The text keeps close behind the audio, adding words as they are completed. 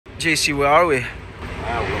JC, where are we? Where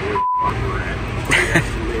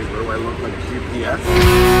do I look like GPS?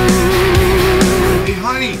 Hey,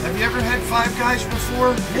 honey, have you ever had Five Guys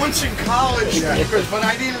before? Once in college, but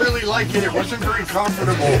I didn't really like it. It wasn't very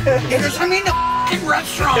comfortable. He goes, I mean the f***ing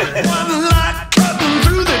restaurant.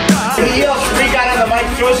 He yells, freak out on the mic,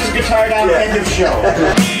 throws his guitar down, end of show.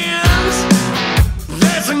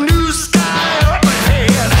 There's a new sky up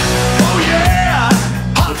ahead. Oh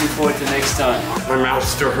yeah! Looking forward to next time. My mouth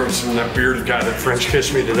still hurts from that bearded guy that French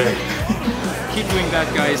kissed me today. Keep doing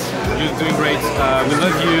that, guys. You're doing great. We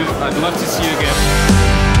love you. I'd love to see you again.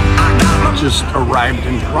 Just arrived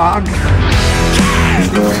in Prague.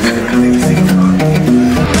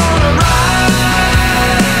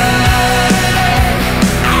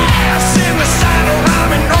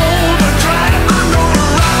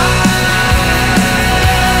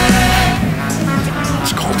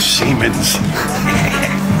 It's called Siemens.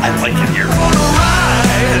 I like it here.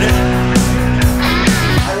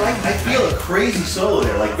 I feel a crazy solo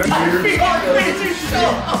there, like crazy solo.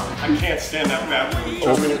 I can't stand that map. I'm gonna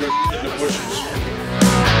go in the bushes.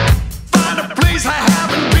 Find a place I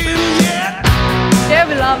haven't been yet. Yeah,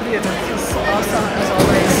 we love you. It's awesome as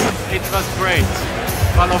always. It was great.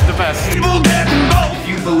 One of the best. People getting bold If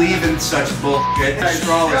you believe in such bullshit,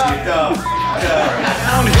 astrology, down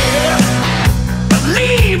here.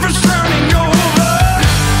 Believers turning over.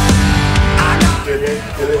 Did it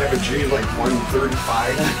have a G like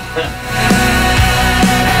 135?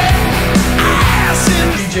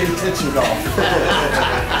 DJ Titchen Golf.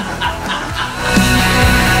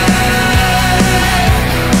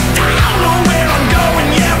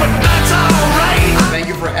 Thank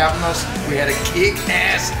you for having us. We had a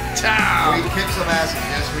kick-ass time. We kicked some ass.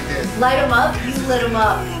 Yes, we did. Light them up, you lit them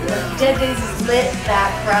up. Dead Daisies lit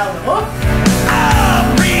that crowd. Whoop.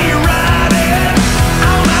 I'll be right.